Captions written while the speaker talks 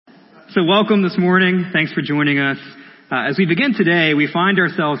So welcome this morning. Thanks for joining us. As we begin today, we find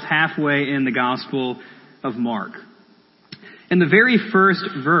ourselves halfway in the Gospel of Mark. In the very first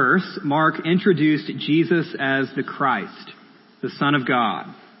verse, Mark introduced Jesus as the Christ, the Son of God.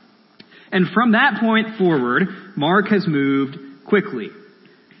 And from that point forward, Mark has moved quickly.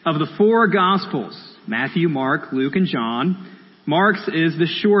 Of the four Gospels, Matthew, Mark, Luke, and John, Mark's is the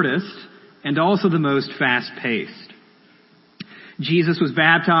shortest and also the most fast-paced. Jesus was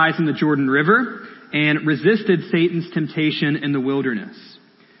baptized in the Jordan River and resisted Satan's temptation in the wilderness.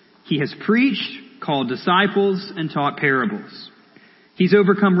 He has preached, called disciples, and taught parables. He's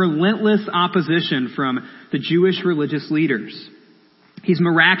overcome relentless opposition from the Jewish religious leaders. He's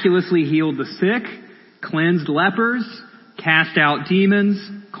miraculously healed the sick, cleansed lepers, cast out demons,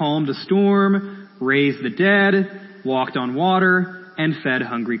 calmed a storm, raised the dead, walked on water, and fed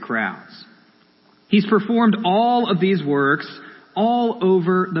hungry crowds. He's performed all of these works all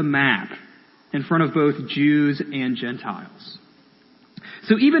over the map in front of both Jews and Gentiles.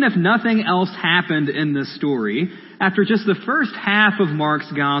 So even if nothing else happened in this story, after just the first half of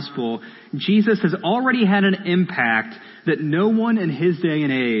Mark's gospel, Jesus has already had an impact that no one in his day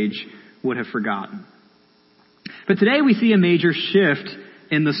and age would have forgotten. But today we see a major shift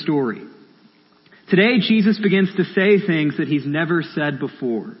in the story. Today Jesus begins to say things that he's never said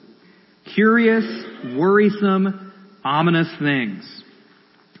before. Curious, worrisome, ominous things.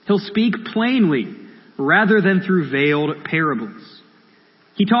 He'll speak plainly rather than through veiled parables.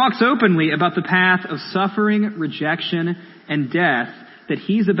 He talks openly about the path of suffering, rejection, and death that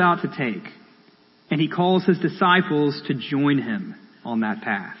he's about to take. And he calls his disciples to join him on that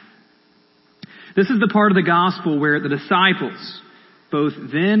path. This is the part of the gospel where the disciples, both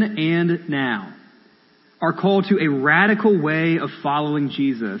then and now, are called to a radical way of following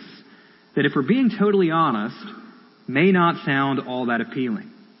Jesus that, if we're being totally honest, may not sound all that appealing.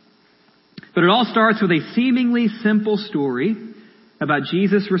 But it all starts with a seemingly simple story about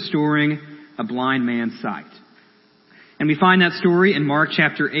Jesus restoring a blind man's sight. And we find that story in Mark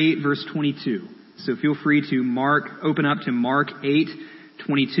chapter 8, verse 22. So feel free to open up to Mark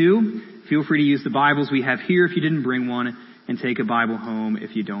 8:22. Feel free to use the Bibles we have here if you didn't bring one, and take a Bible home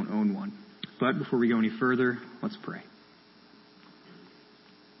if you don't own one. But before we go any further, let's pray.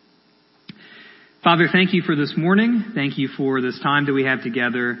 Father, thank you for this morning. Thank you for this time that we have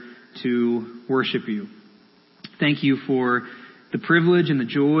together to worship you. Thank you for the privilege and the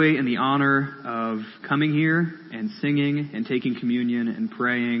joy and the honor of coming here and singing and taking communion and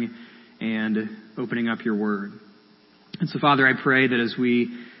praying and opening up your word. And so, Father, I pray that as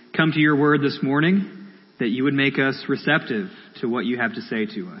we come to your word this morning, that you would make us receptive to what you have to say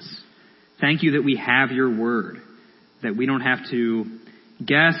to us. Thank you that we have your word, that we don't have to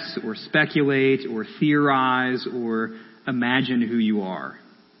guess or speculate or theorize or imagine who you are,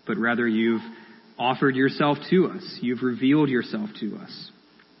 but rather you've offered yourself to us. You've revealed yourself to us.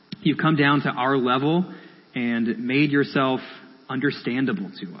 You've come down to our level and made yourself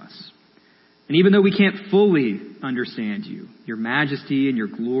understandable to us. And even though we can't fully understand you, your majesty and your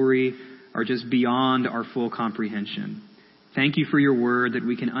glory are just beyond our full comprehension. Thank you for your word that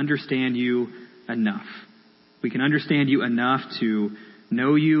we can understand you enough. We can understand you enough to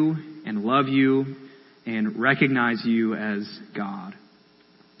know you and love you and recognize you as God.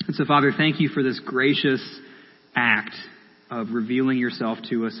 And so, Father, thank you for this gracious act of revealing yourself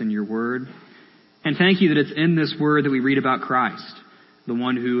to us in your word. And thank you that it's in this word that we read about Christ, the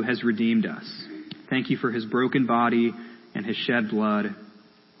one who has redeemed us. Thank you for his broken body and his shed blood.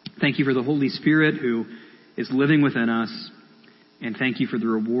 Thank you for the Holy Spirit who is living within us. And thank you for the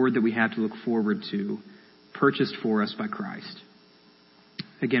reward that we have to look forward to, purchased for us by Christ.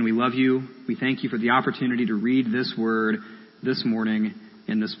 Again, we love you. We thank you for the opportunity to read this word this morning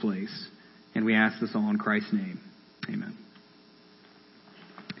in this place. And we ask this all in Christ's name. Amen.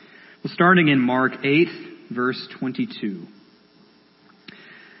 Well, starting in Mark 8, verse 22.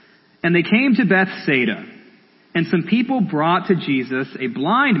 And they came to Bethsaida, and some people brought to Jesus a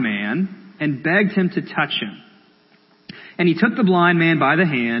blind man and begged him to touch him. And he took the blind man by the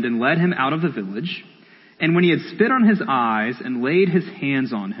hand and led him out of the village. And when he had spit on his eyes and laid his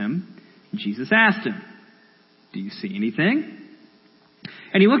hands on him, Jesus asked him, "Do you see anything?"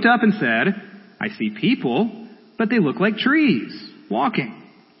 And he looked up and said, "I see people, but they look like trees, walking."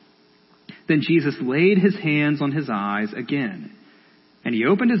 Then Jesus laid his hands on his eyes again, and he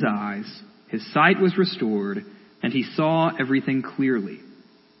opened his eyes, his sight was restored, and he saw everything clearly.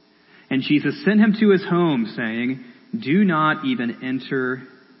 And Jesus sent him to his home, saying, "Do not even enter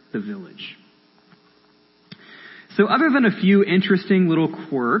the village." So other than a few interesting little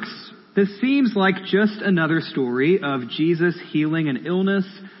quirks this seems like just another story of Jesus healing an illness,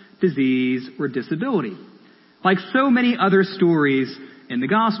 disease, or disability, like so many other stories in the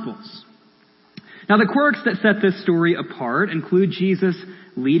Gospels. Now, the quirks that set this story apart include Jesus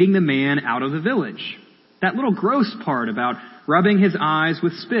leading the man out of the village. That little gross part about rubbing his eyes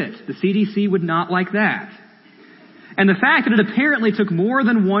with spit. The CDC would not like that. And the fact that it apparently took more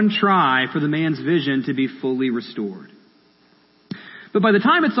than one try for the man's vision to be fully restored. But by the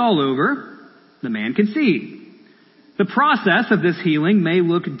time it's all over, the man can see. The process of this healing may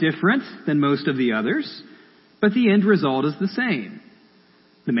look different than most of the others, but the end result is the same.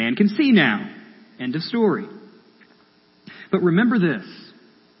 The man can see now. End of story. But remember this.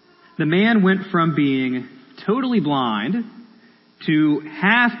 The man went from being totally blind to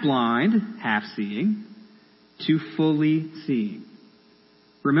half blind, half seeing, to fully seeing.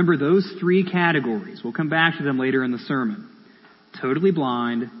 Remember those three categories. We'll come back to them later in the sermon. Totally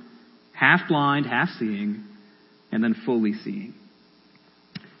blind, half seeing, and then fully seeing.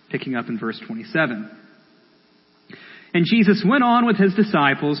 Picking up in verse 27. And Jesus went on with his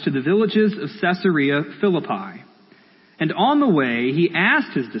disciples to the villages of Caesarea Philippi. And on the way, he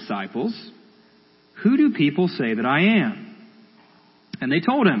asked his disciples, "Who do people say that I am?" And they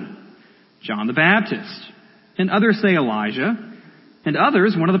told him, "John the Baptist, and others say Elijah, and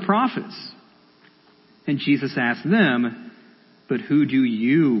others one of the prophets." And Jesus asked them, "But who do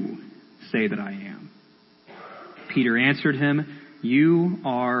you say that I am?" Peter answered him, "You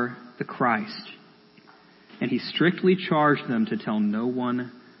are the Christ." And he strictly charged them to tell no one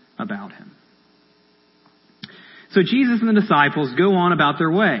about him. So Jesus and the disciples go on about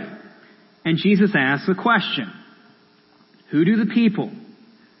their way. And Jesus asks a question. Who do the people,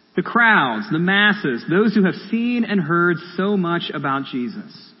 the crowds, the masses, those who have seen and heard so much about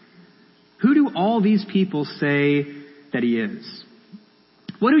Jesus, who do all these people say that he is?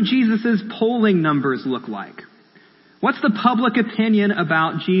 What do Jesus' polling numbers look like? What's the public opinion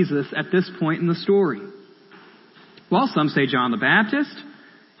about Jesus at this point in the story? Well, some say John the Baptist,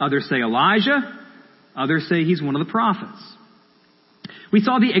 others say Elijah, others say he's one of the prophets. We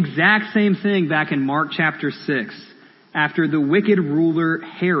saw the exact same thing back in Mark chapter 6, after the wicked ruler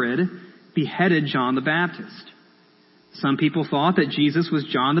Herod beheaded John the Baptist. Some people thought that Jesus was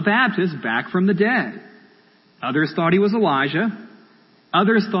John the Baptist back from the dead. Others thought he was Elijah.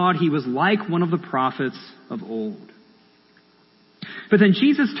 Others thought he was like one of the prophets of old. But then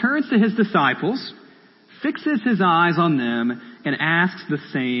Jesus turns to his disciples, fixes his eyes on them, and asks the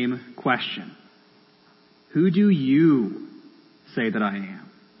same question. Who do you say that I am?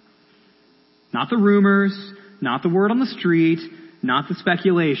 Not the rumors, not the word on the street, not the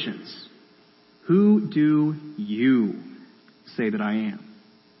speculations. Who do you say that I am?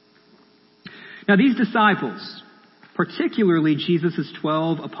 Now these disciples, particularly Jesus'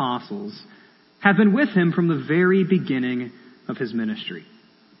 12 apostles, have been with him from the very beginning of his ministry.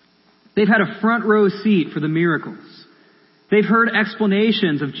 They've had a front row seat for the miracles. They've heard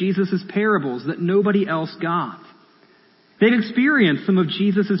explanations of Jesus' parables that nobody else got. They've experienced some of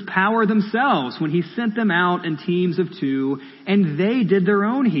Jesus' power themselves when he sent them out in teams of 2, and they did their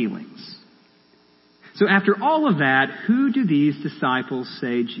own healings. So after all of that, who do these disciples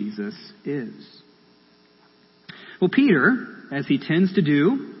say Jesus is? Well, Peter, as he tends to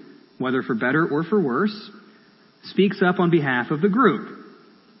do, whether for better or for worse, speaks up on behalf of the group.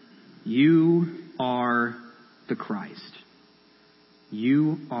 You are the Christ.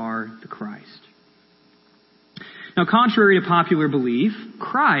 You are the Christ. Now, contrary to popular belief,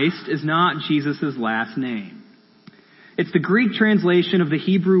 Christ is not Jesus' last name. It's the Greek translation of the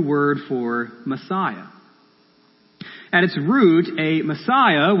Hebrew word for Messiah. At its root, a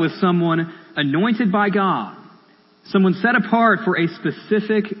Messiah was someone anointed by God, someone set apart for a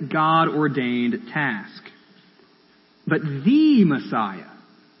specific God-ordained task. But the Messiah,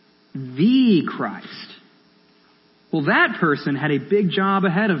 the Christ, well, that person had a big job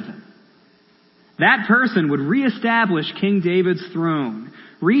ahead of them. That person would reestablish King David's throne,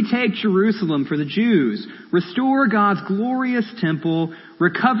 retake Jerusalem for the Jews, restore God's glorious temple,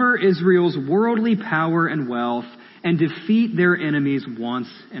 recover Israel's worldly power and wealth, and defeat their enemies once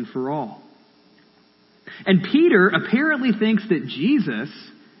and for all. And Peter apparently thinks that Jesus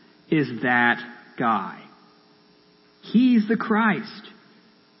is that guy. He's the Christ.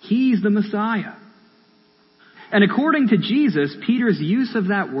 He's the Messiah. And according to Jesus, Peter's use of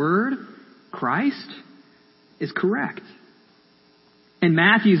that word, Christ, is correct. In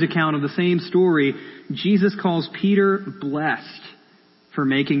Matthew's account of the same story, Jesus calls Peter blessed for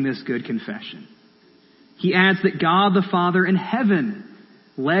making this good confession. He adds that God the Father in heaven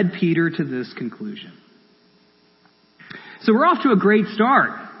led Peter to this conclusion. So we're off to a great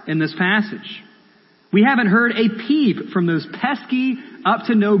start in this passage. We haven't heard a peep from those pesky,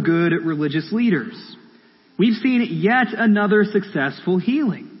 up-to-no-good religious leaders. We've seen yet another successful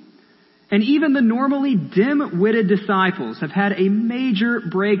healing. And even the normally dim-witted disciples have had a major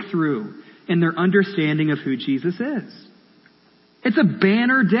breakthrough in their understanding of who Jesus is. It's a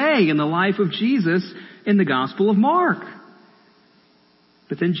banner day in the life of Jesus in the Gospel of Mark.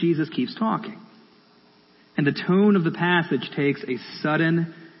 But then Jesus keeps talking. And the tone of the passage takes a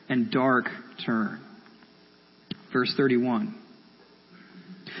sudden and dark turn. Verse 31.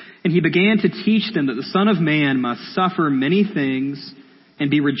 And he began to teach them that the Son of Man must suffer many things and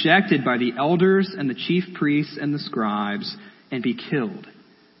be rejected by the elders and the chief priests and the scribes and be killed,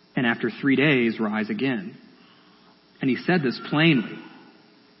 and after 3 days rise again. And he said this plainly.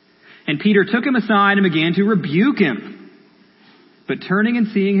 And Peter took him aside and began to rebuke him. But turning and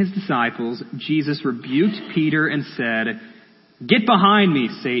seeing his disciples, Jesus rebuked Peter and said, "Get behind me,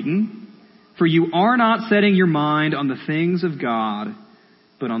 Satan, for you are not setting your mind on the things of God,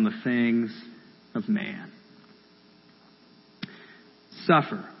 but on the things of man."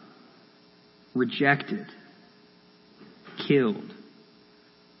 Suffer, rejected, killed.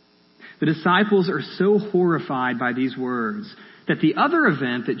 The disciples are so horrified by these words that the other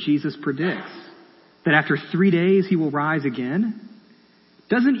event that Jesus predicts, that after 3 days he will rise again,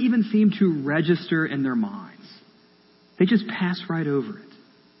 doesn't even seem to register in their minds. They just pass right over it.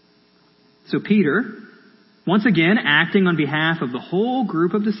 So Peter, once again acting on behalf of the whole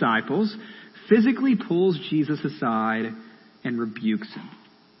group of disciples, physically pulls Jesus aside and rebukes him.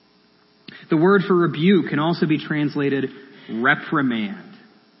 The word for rebuke can also be translated reprimand.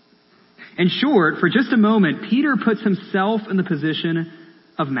 In short, for just a moment, Peter puts himself in the position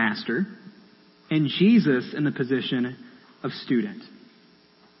of master and Jesus in the position of student.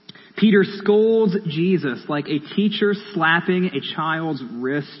 Peter scolds Jesus like a teacher slapping a child's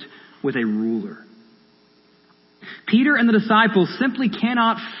wrist with a ruler. Peter and the disciples simply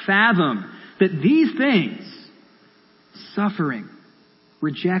cannot fathom that these things, suffering,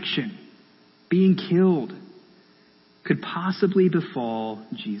 rejection, being killed, could possibly befall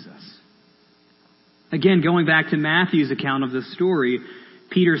Jesus. Again, going back to Matthew's account of this story,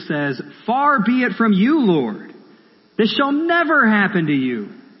 Peter says, "Far be it from you, Lord. This shall never happen to you."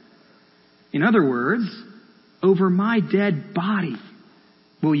 In other words, over my dead body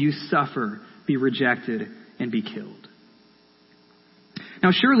will you suffer, be rejected, and be killed.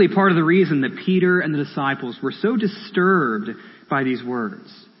 Now, surely part of the reason that Peter and the disciples were so disturbed by these words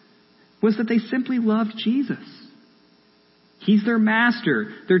was that they simply loved Jesus. He's their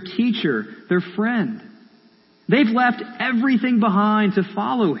master, their teacher, their friend. They've left everything behind to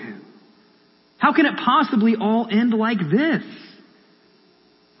follow him. How can it possibly all end like this?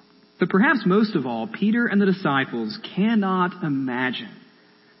 But perhaps most of all, Peter and the disciples cannot imagine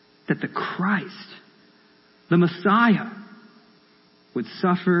that the Christ, the Messiah, would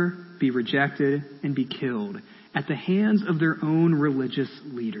suffer, be rejected, and be killed at the hands of their own religious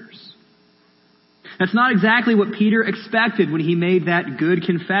leaders. That's not exactly what Peter expected when he made that good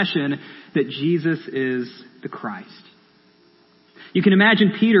confession that Jesus is the Christ. You can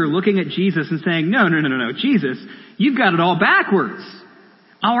imagine Peter looking at Jesus and saying, No, Jesus, you've got it all backwards.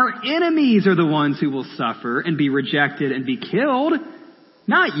 Our enemies are the ones who will suffer and be rejected and be killed,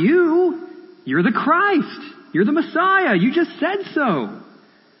 not you. You're the Christ. You're the Messiah. You just said so.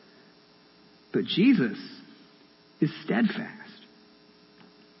 But Jesus is steadfast.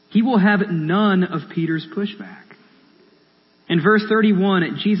 He will have none of Peter's pushback. In verse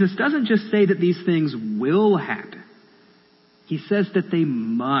 31, Jesus doesn't just say that these things will happen. He says that they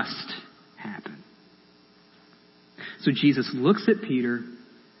must happen. So Jesus looks at Peter,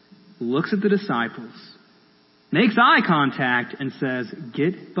 looks at the disciples, makes eye contact, and says,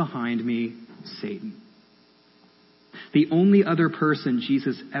 "Get behind me, Satan." The only other person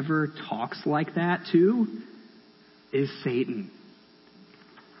Jesus ever talks like that to is Satan.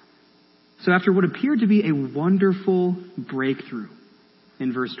 So after what appeared to be a wonderful breakthrough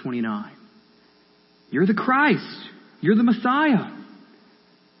in verse 29, you're the Christ, you're the Messiah.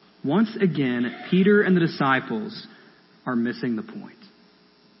 Once again, Peter and the disciples are missing the point.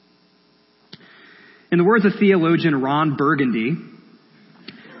 In the words of theologian Ron Burgundy,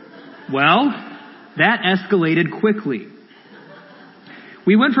 well, that escalated quickly.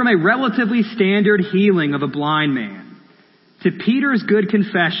 We went from a relatively standard healing of a blind man to Peter's good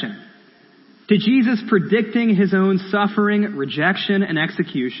confession, to Jesus predicting his own suffering, rejection, and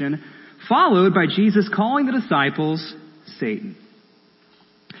execution, followed by Jesus calling the disciples Satan.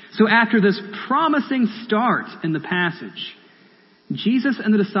 So after this promising start in the passage, Jesus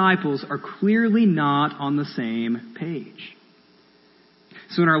and the disciples are clearly not on the same page.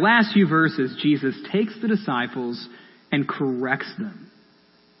 So in our last few verses, Jesus takes the disciples and corrects them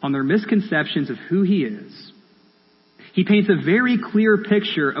on their misconceptions of who he is. He paints a very clear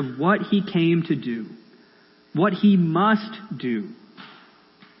picture of what he came to do, what he must do,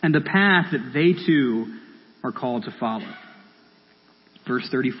 and the path that they too are called to follow. Verse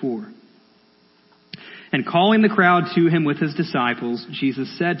 34. And calling the crowd to him with his disciples,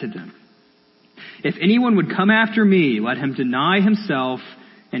 Jesus said to them, "If anyone would come after me, let him deny himself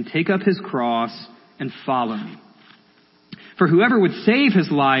and take up his cross and follow me. For whoever would save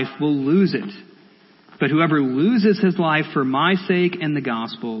his life will lose it, but whoever loses his life for my sake and the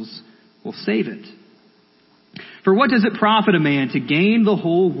gospel's will save it. For what does it profit a man to gain the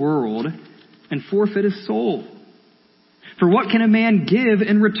whole world and forfeit his soul? For what can a man give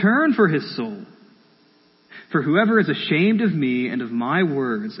in return for his soul? For whoever is ashamed of me and of my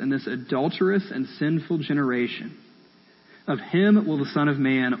words in this adulterous and sinful generation, of him will the Son of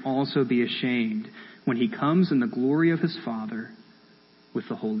Man also be ashamed when he comes in the glory of his Father with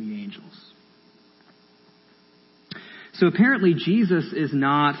the holy angels." So apparently Jesus is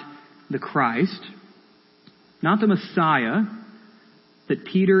not the Christ, not the Messiah that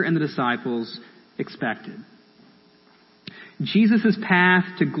Peter and the disciples expected. Jesus' path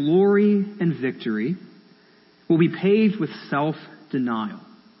to glory and victory will be paved with self-denial,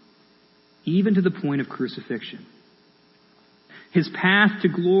 even to the point of crucifixion. His path to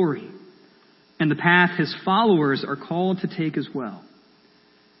glory and the path his followers are called to take as well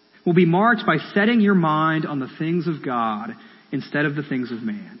will be marked by setting your mind on the things of God instead of the things of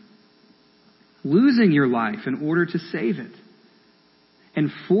man, losing your life in order to save it, and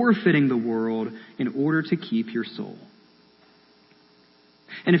forfeiting the world in order to keep your soul.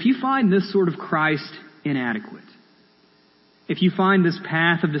 And if you find this sort of Christ inadequate, if you find this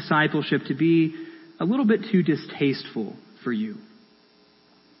path of discipleship to be a little bit too distasteful for you,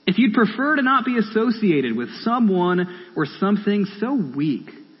 if you'd prefer to not be associated with someone or something so weak,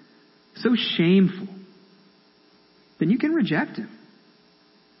 so shameful, then you can reject him.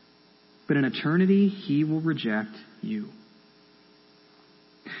 But in eternity, he will reject you.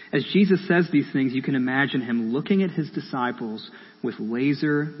 As Jesus says these things, you can imagine him looking at his disciples with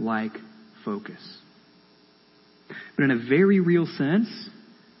laser-like focus. But in a very real sense,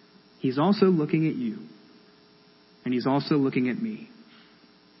 he's also looking at you. And he's also looking at me.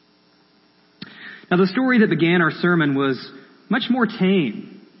 Now, the story that began our sermon was much more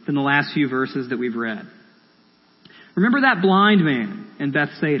tame than the last few verses that we've read. Remember that blind man in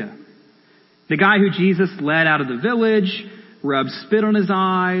Bethsaida? The guy who Jesus led out of the village, rubbed spit on his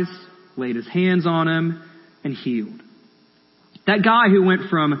eyes, laid his hands on him, and healed. That guy who went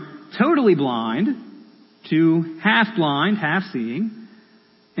from totally blind to half blind, half seeing,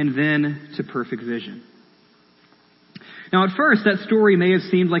 and then to perfect vision. Now, at first, that story may have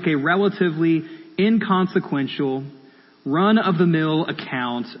seemed like a relatively inconsequential, run-of-the-mill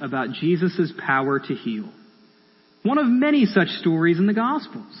account about Jesus' power to heal. One of many such stories in the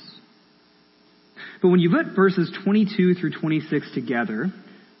Gospels. But when you put verses 22 through 26 together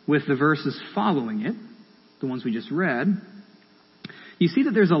with the verses following it, the ones we just read, you see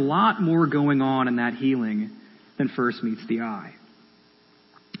that there's a lot more going on in that healing than first meets the eye.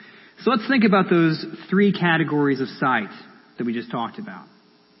 So let's think about those three categories of sight that we just talked about.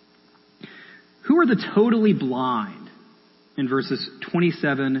 Who are the totally blind in verses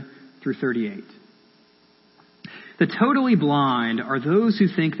 27 through 38? The totally blind are those who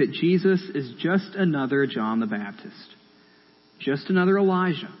think that Jesus is just another John the Baptist, just another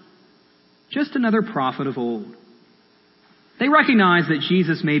Elijah, just another prophet of old. They recognize that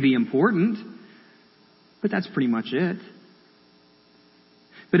Jesus may be important, but that's pretty much it.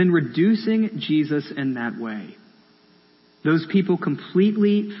 But in reducing Jesus in that way, those people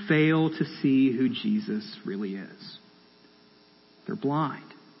completely fail to see who Jesus really is. They're blind.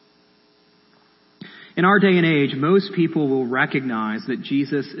 In our day and age, most people will recognize that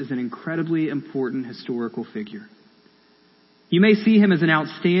Jesus is an incredibly important historical figure. You may see him as an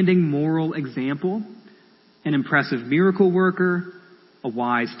outstanding moral example, an impressive miracle worker, a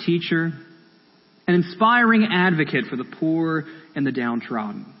wise teacher, an inspiring advocate for the poor and the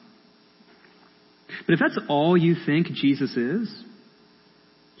downtrodden. But if that's all you think Jesus is,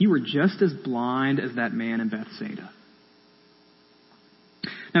 you are just as blind as that man in Bethsaida.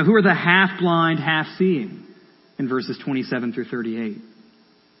 Now, who are the half-blind, half-seeing in verses 27 through 38?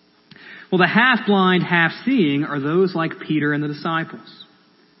 Well, the half-blind, half-seeing are those like Peter and the disciples.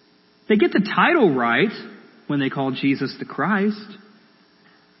 They get the title right when they call Jesus the Christ,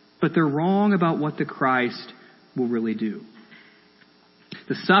 but they're wrong about what the Christ will really do.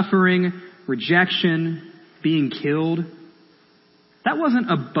 The suffering, rejection, being killed, that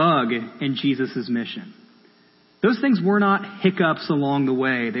wasn't a bug in Jesus' mission. Those things were not hiccups along the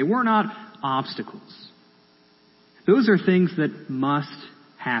way. They were not obstacles. Those are things that must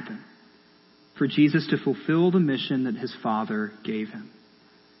happen for Jesus to fulfill the mission that his Father gave him.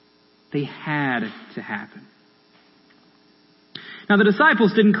 They had to happen. Now, the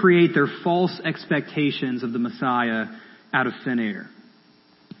disciples didn't create their false expectations of the Messiah out of thin air.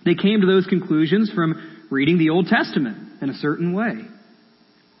 They came to those conclusions from reading the Old Testament in a certain way.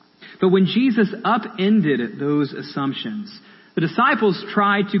 But when Jesus upended those assumptions, the disciples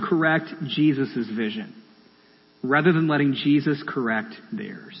tried to correct Jesus' vision rather than letting Jesus correct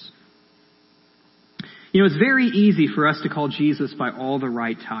theirs. You know, it's very easy for us to call Jesus by all the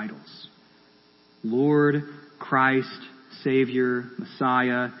right titles. Lord, Christ, Savior,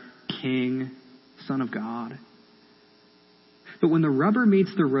 Messiah, King, Son of God. But when the rubber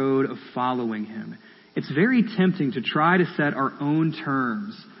meets the road of following him, it's very tempting to try to set our own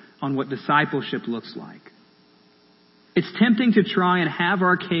terms on what discipleship looks like. It's tempting to try and have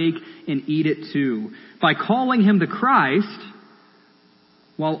our cake and eat it too, by calling him the Christ,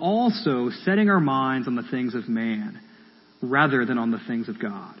 while also setting our minds on the things of man, rather than on the things of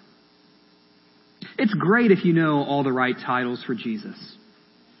God. It's great if you know all the right titles for Jesus.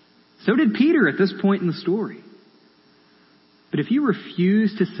 So did Peter at this point in the story. But if you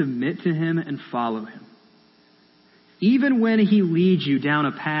refuse to submit to him and follow him, even when he leads you down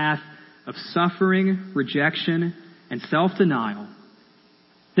a path of suffering, rejection, and self-denial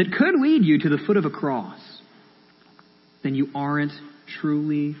that could lead you to the foot of a cross, then you aren't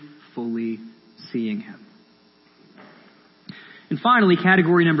truly, fully seeing him. And finally,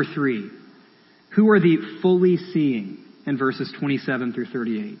 category number 3. Who are the fully seeing in verses 27 through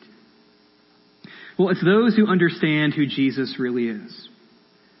 38? Well, it's those who understand who Jesus really is.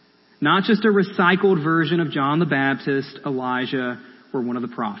 Not just a recycled version of John the Baptist, Elijah, or one of the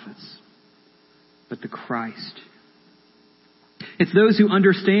prophets, but the Christ. It's those who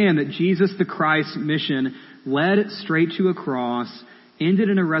understand that Jesus the Christ's mission led straight to a cross, ended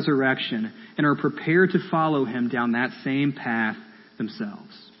in a resurrection, and are prepared to follow him down that same path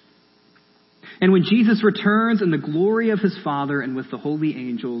themselves. And when Jesus returns in the glory of his Father and with the holy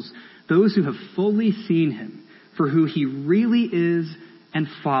angels, those who have fully seen him for who he really is and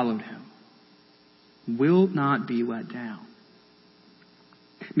followed him will not be let down.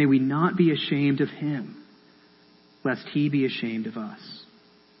 May we not be ashamed of him, lest he be ashamed of us.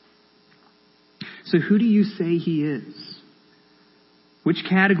 So who do you say he is? Which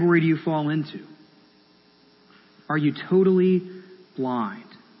category do you fall into? Are you totally blind?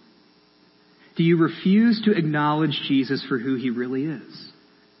 Do you refuse to acknowledge Jesus for who he really is?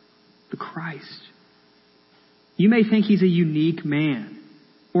 The Christ. You may think he's a unique man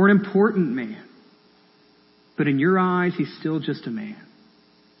or an important man, but in your eyes, he's still just a man.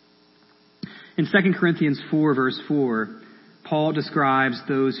 In 2 Corinthians 4, verse 4, Paul describes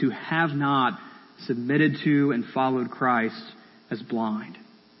those who have not submitted to and followed Christ as blind.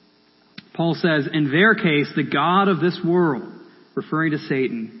 Paul says, in their case, the God of this world, referring to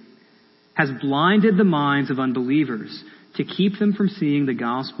Satan, has blinded the minds of unbelievers to keep them from seeing the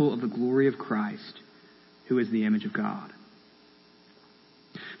gospel of the glory of Christ, who is the image of God.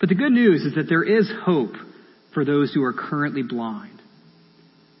 But the good news is that there is hope for those who are currently blind.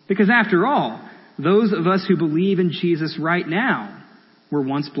 Because after all, those of us who believe in Jesus right now were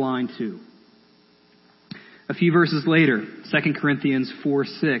once blind too. A few verses later, 2 Corinthians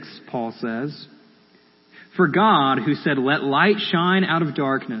 4:6, Paul says, "For God, who said, 'Let light shine out of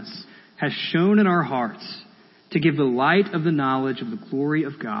darkness,' has shone in our hearts to give the light of the knowledge of the glory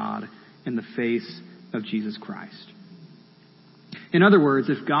of God in the face of Jesus Christ." In other words,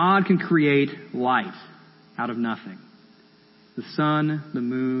 if God can create light out of nothing, the sun, the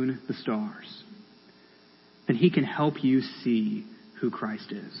moon, the stars, then he can help you see who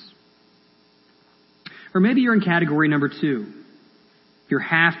Christ is. Or maybe you're in category number 2. You're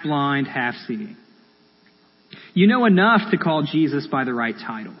half blind, half seeing. You know enough to call Jesus by the right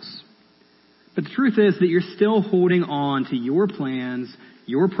titles. But the truth is that you're still holding on to your plans,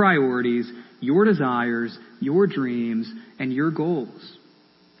 your priorities, your desires, your dreams, and your goals.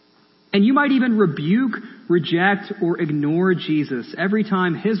 And you might even rebuke, reject, or ignore Jesus every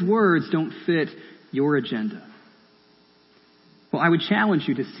time his words don't fit your agenda. Well, I would challenge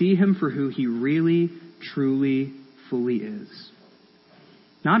you to see him for who he really, truly, fully is.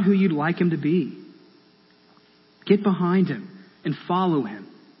 Not who you'd like him to be. Get behind him and follow him,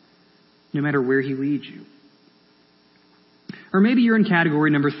 no matter where he leads you. Or maybe you're in category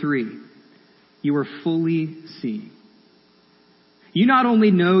number 3. You are fully seeing. You not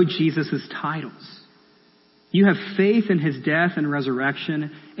only know Jesus' titles, You have faith in his death and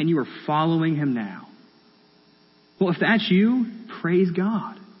resurrection, and you are following him now. Well, if that's you, praise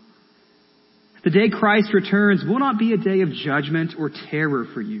God. The day Christ returns will not be a day of judgment or terror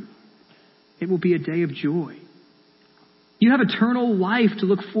for you. It will be a day of joy. You have eternal life to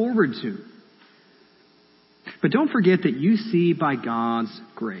look forward to. But don't forget that you see by God's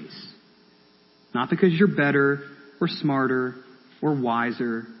grace. Not because you're better or smarter or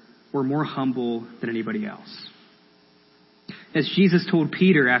wiser or more humble than anybody else. As Jesus told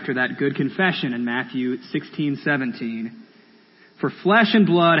Peter after that good confession in Matthew 16:17, "For flesh and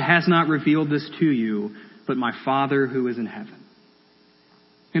blood has not revealed this to you, but my Father who is in heaven."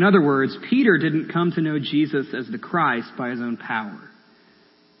 In other words, Peter didn't come to know Jesus as the Christ by his own power.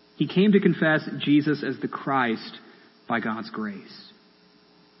 He came to confess Jesus as the Christ by God's grace.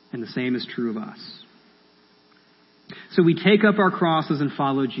 And the same is true of us. So we take up our crosses and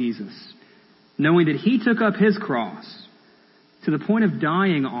follow Jesus, knowing that he took up his cross to the point of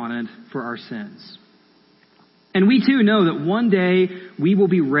dying on it for our sins. And we too know that one day we will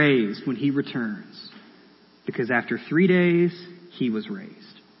be raised when he returns, because after 3 days he was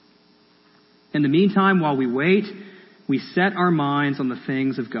raised. In the meantime, while we wait, we set our minds on the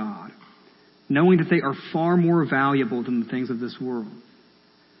things of God, knowing that they are far more valuable than the things of this world.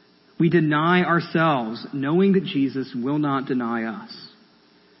 We deny ourselves, knowing that Jesus will not deny us.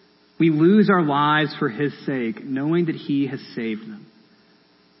 We lose our lives for his sake, knowing that he has saved them.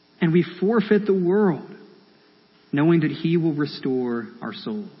 And we forfeit the world, knowing that he will restore our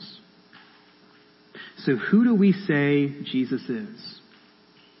souls. So who do we say Jesus is?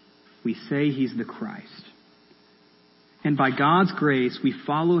 We say he's the Christ. And by God's grace, we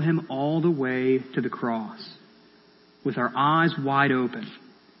follow him all the way to the cross, with our eyes wide open,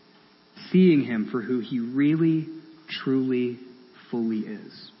 seeing him for who he really, truly, fully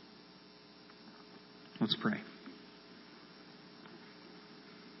is. Let's pray.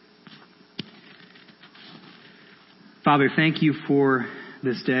 Father, thank you for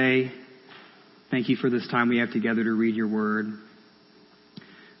this day. Thank you for this time we have together to read your word.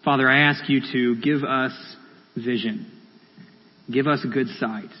 Father, I ask you to give us vision. Give us good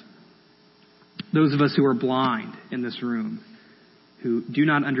sight. Those of us who are blind in this room, who do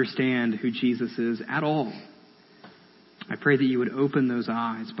not understand who Jesus is at all, I pray that you would open those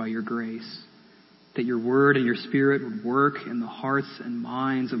eyes by your grace, that your word and your spirit would work in the hearts and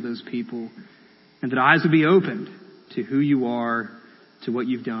minds of those people, and that eyes would be opened to who you are, to what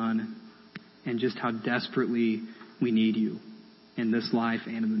you've done, and just how desperately we need you in this life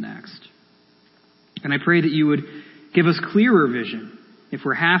and in the next. And I pray that you would give us clearer vision if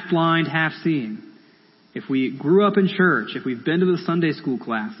we're half blind, half seeing. If we grew up in church, if we've been to the Sunday school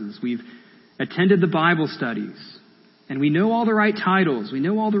classes, we've attended the Bible studies, and we know all the right titles, we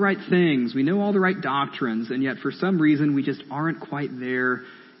know all the right things, we know all the right doctrines, and yet for some reason we just aren't quite there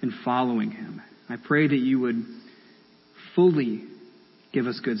in following him. I pray that you would fully give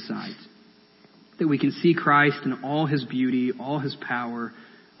us good sight, that we can see Christ in all his beauty, all his power,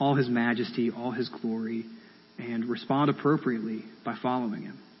 all his majesty, all his glory, and respond appropriately by following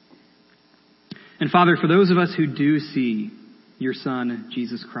him. And Father, for those of us who do see your Son,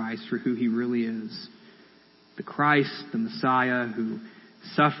 Jesus Christ, for who he really is, the Christ, the Messiah, who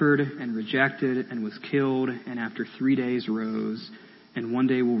suffered and rejected and was killed, and after 3 days rose, and one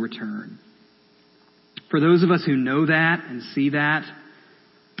day will return. For those of us who know that and see that,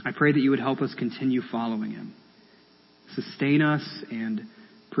 I pray that you would help us continue following him. Sustain us and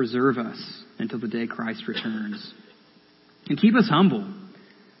preserve us until the day Christ returns. And keep us humble.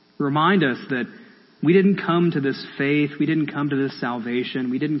 Remind us that we didn't come to this faith, we didn't come to this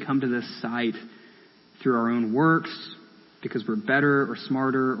salvation, we didn't come to this sight through our own works because we're better or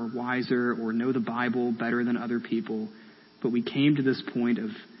smarter or wiser or know the Bible better than other people, but we came to this point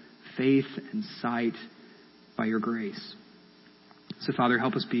of faith and sight by your grace. So Father,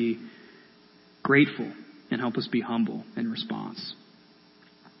 help us be grateful and help us be humble in response.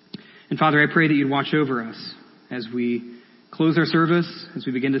 And Father, I pray that you'd watch over us as we close our service, as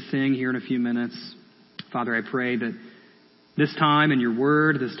we begin to sing here in a few minutes. Father, I pray that this time in your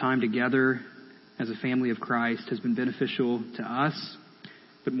word, this time together as a family of Christ has been beneficial to us,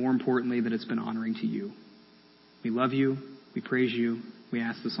 but more importantly, that it's been honoring to you. We love you. We praise you. We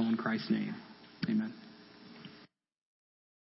ask this all in Christ's name. Amen.